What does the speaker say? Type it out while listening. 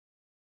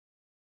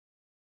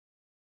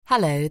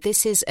Hello,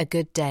 this is A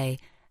Good Day,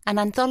 an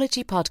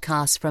anthology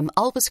podcast from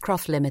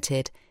Alberscroft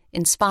Limited,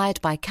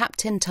 inspired by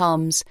Captain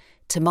Tom's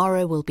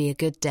Tomorrow Will Be a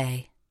Good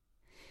Day.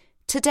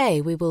 Today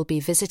we will be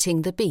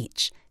visiting the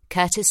beach,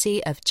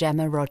 courtesy of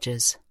Gemma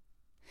Rogers.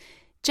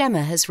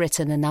 Gemma has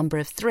written a number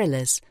of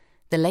thrillers,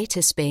 the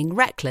latest being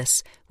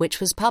Reckless,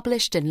 which was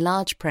published in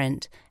large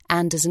print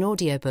and as an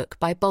audiobook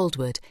by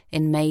Boldwood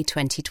in May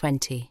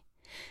 2020.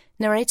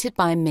 Narrated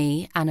by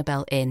me,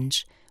 Annabelle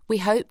Inge, we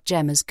hope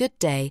Gemma's Good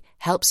Day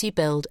helps you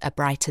build a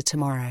brighter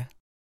tomorrow.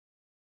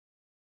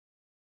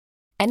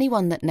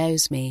 Anyone that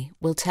knows me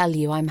will tell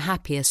you I'm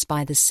happiest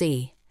by the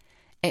sea.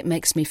 It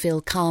makes me feel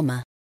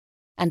calmer,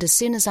 and as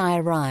soon as I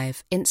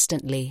arrive,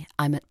 instantly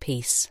I'm at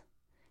peace.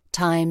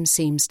 Time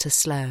seems to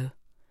slow.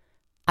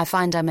 I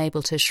find I'm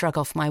able to shrug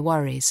off my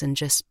worries and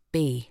just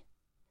be.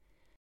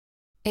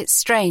 It's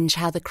strange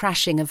how the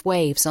crashing of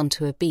waves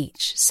onto a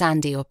beach,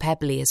 sandy or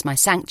pebbly, is my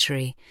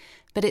sanctuary,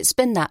 but it's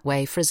been that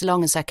way for as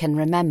long as I can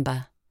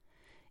remember.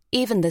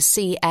 Even the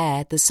sea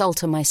air, the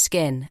salt on my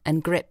skin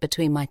and grip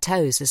between my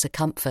toes is a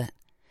comfort.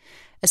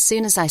 As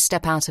soon as I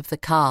step out of the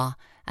car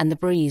and the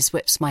breeze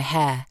whips my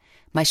hair,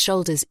 my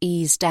shoulders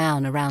ease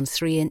down around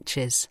 3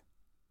 inches.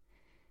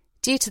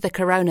 Due to the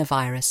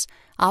coronavirus,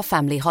 our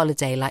family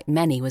holiday, like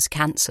many, was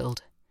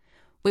cancelled.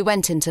 We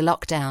went into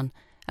lockdown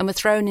and were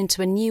thrown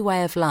into a new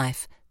way of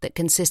life that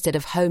consisted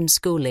of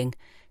homeschooling,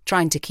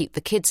 trying to keep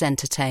the kids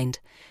entertained,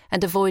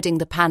 and avoiding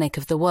the panic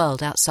of the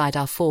world outside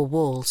our 4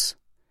 walls.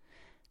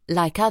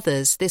 Like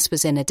others, this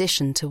was in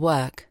addition to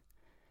work.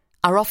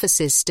 Our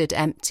offices stood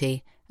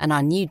empty, and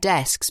our new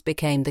desks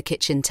became the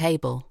kitchen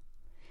table.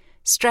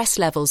 Stress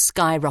levels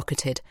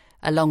skyrocketed,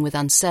 along with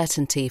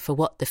uncertainty for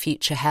what the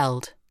future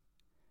held.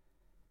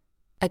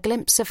 A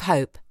glimpse of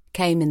hope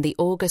came in the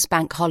August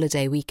bank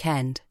holiday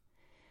weekend.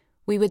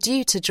 We were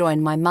due to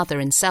join my mother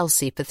in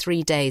Chelsea for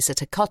 3 days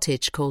at a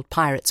cottage called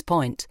Pirates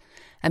Point,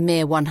 a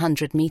mere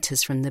 100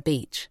 metres from the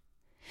beach.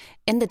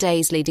 In the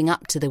days leading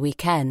up to the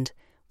weekend,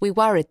 we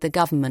worried the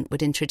government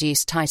would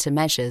introduce tighter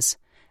measures,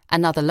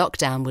 another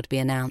lockdown would be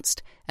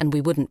announced, and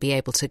we wouldn't be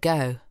able to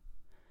go.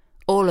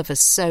 All of us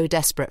so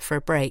desperate for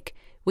a break,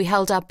 we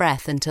held our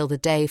breath until the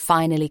day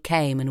finally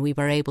came and we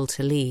were able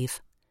to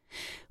leave.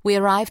 We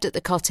arrived at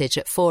the cottage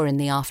at 4 in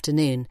the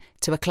afternoon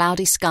to a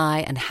cloudy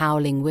sky and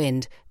howling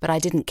wind, but I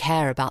didn't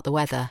care about the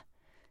weather.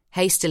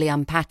 Hastily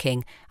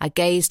unpacking, I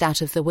gazed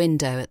out of the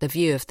window at the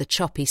view of the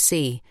choppy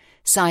sea,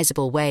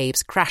 sizable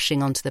waves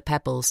crashing onto the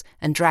pebbles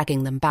and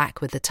dragging them back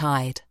with the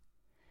tide.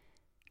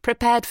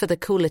 Prepared for the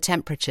cooler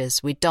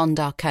temperatures, we donned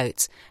our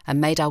coats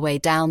and made our way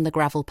down the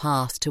gravel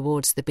path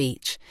towards the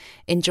beach,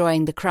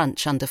 enjoying the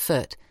crunch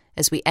underfoot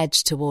as we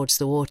edged towards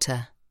the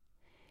water.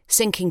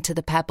 Sinking to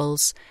the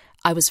pebbles,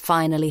 I was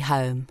finally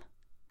home.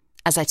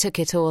 As I took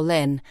it all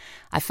in,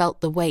 I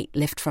felt the weight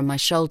lift from my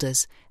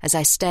shoulders as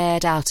I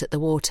stared out at the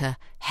water,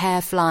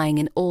 hair flying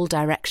in all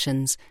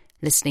directions,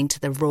 listening to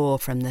the roar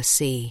from the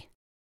sea.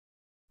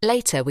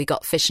 Later we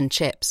got fish and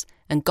chips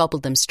and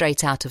gobbled them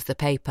straight out of the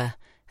paper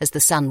as the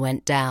sun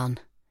went down,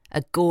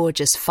 a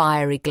gorgeous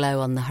fiery glow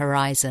on the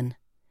horizon.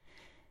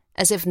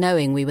 As if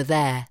knowing we were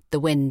there, the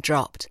wind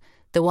dropped,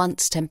 the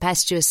once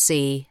tempestuous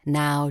sea,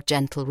 now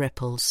gentle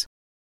ripples.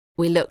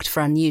 We looked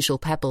for unusual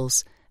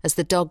pebbles as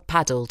the dog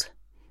paddled,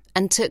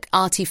 and took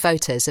arty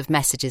photos of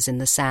messages in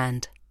the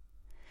sand.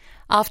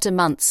 After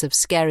months of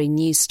scary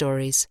news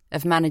stories,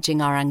 of managing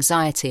our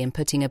anxiety and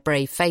putting a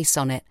brave face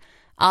on it,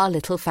 our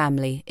little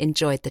family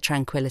enjoyed the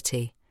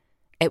tranquility.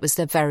 It was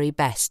the very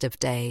best of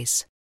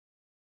days.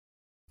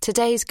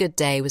 Today's Good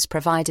Day was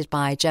provided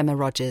by Gemma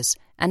Rogers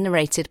and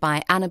narrated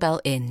by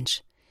Annabelle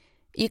Inge.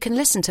 You can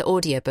listen to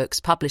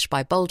audiobooks published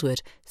by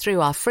Boldwood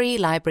through our free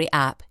library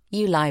app,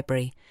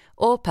 uLibrary,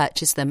 or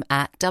purchase them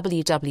at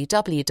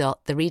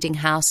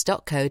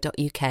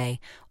www.thereadinghouse.co.uk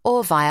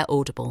or via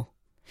Audible.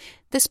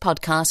 This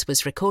podcast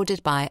was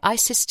recorded by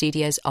ISIS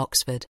Studios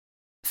Oxford.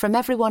 From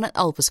everyone at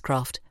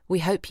Alberscroft, we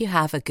hope you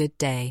have a good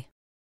day.